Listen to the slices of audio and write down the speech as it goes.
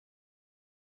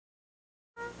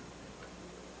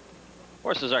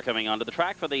Horses are coming onto the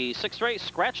track for the 6th race.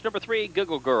 Scratch number 3,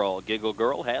 Giggle Girl. Giggle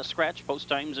Girl has scratch. Post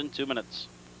times in 2 minutes.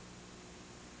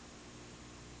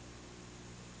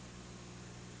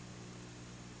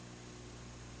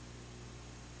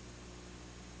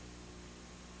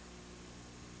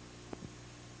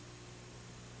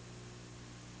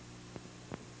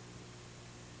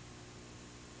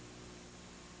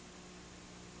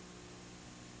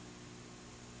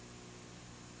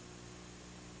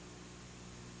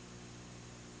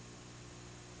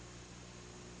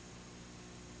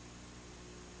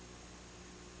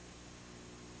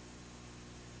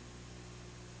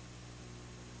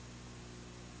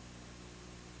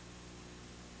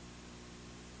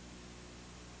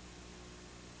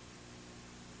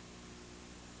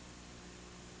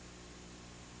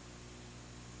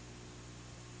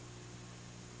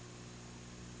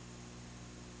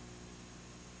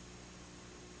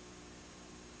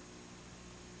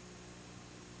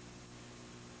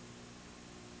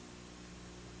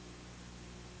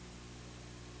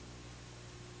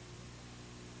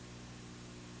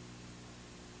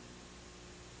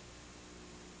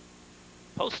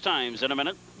 Post times in a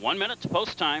minute. 1 minute to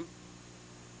post time.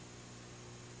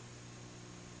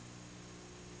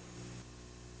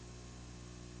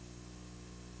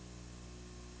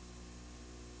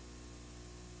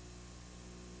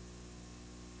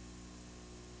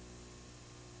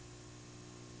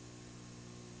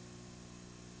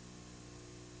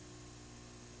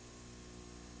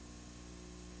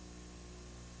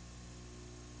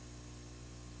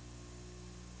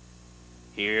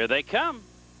 Here they come.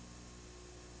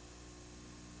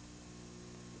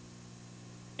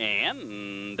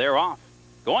 And they're off.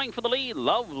 Going for the lead,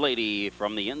 Love Lady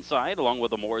from the inside, along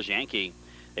with the Moore's Yankee.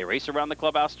 They race around the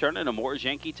clubhouse turn, and a Moore's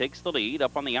Yankee takes the lead.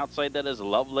 Up on the outside, that is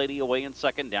Love Lady away in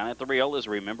second. Down at the rail is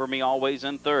Remember Me Always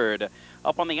in third.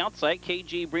 Up on the outside,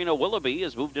 KG Brina Willoughby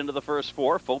has moved into the first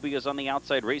 4. Phobia is on the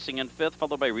outside racing in 5th,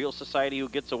 followed by Real Society, who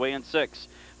gets away in 6th.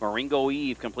 Marengo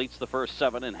Eve completes the first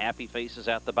 7, and Happy Face is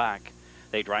at the back.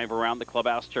 They drive around the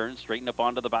clubhouse turn, straighten up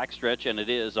onto the backstretch, and it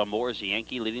is a Moore's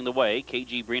Yankee leading the way.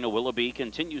 KG Brina Willoughby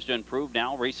continues to improve,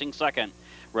 now racing second.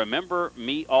 Remember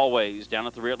Me Always down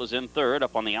at the rail is in third.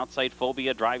 Up on the outside,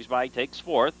 Phobia drives by, takes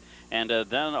 4th. And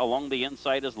then along the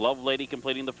inside is Love Lady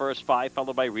completing the first 5,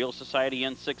 followed by Real Society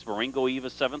in 6th. Marengo Eve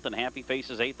is 7th, and Happy Face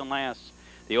is 8th and last.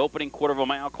 The opening quarter of a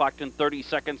mile clocked in 30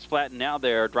 seconds flat, and now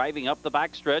they're driving up the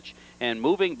backstretch and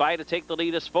moving by to take the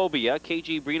lead is Phobia.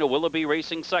 KG Brina Willoughby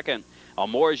racing second.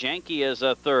 Moore's Yankee is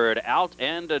a third. Out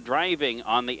and driving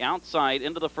on the outside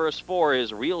into the first 4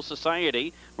 is Real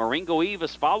Society. Marengo Eve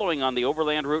is following on the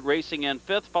overland route racing in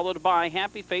 5th, followed by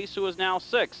Happy Face, who is now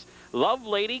 6th. Love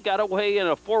Lady got away in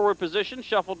a forward position,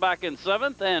 shuffled back in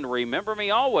 7th, and Remember Me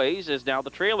Always is now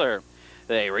the trailer.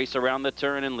 They race around the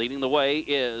turn, and leading the way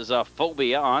is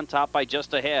Phobia on top by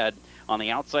just ahead. On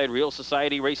the outside, Real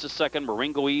Society races second.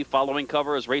 Marengo Eve following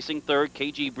cover is racing third.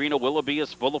 KG Brina Willoughby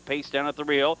is full of pace down at the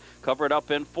rail. Covered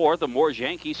up in 4th. The Moore's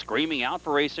Yankee screaming out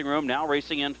for racing room, now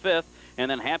racing in 5th.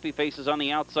 And then Happy Face is on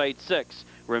the outside 6th.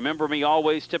 Remember Me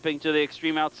Always tipping to the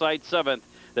extreme outside 7th.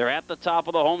 They're at the top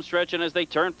of the home stretch, and as they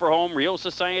turn for home, Real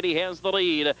Society has the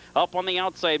lead. Up on the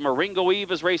outside, Marengo Eve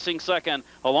is racing second.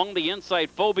 Along the inside,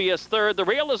 Phobia is third. The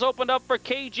rail is opened up for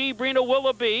KG Brina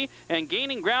Willoughby, and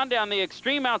gaining ground down the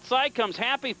extreme outside comes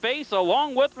Happy Face,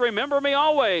 along with Remember Me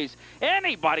Always.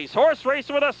 Anybody's horse race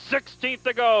with a 16th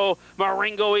to go.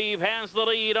 Marengo Eve has the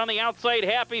lead. On the outside,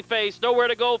 Happy Face. Nowhere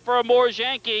to go for a Moore's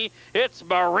Yankee. It's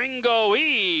Marengo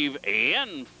Eve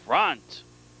in front.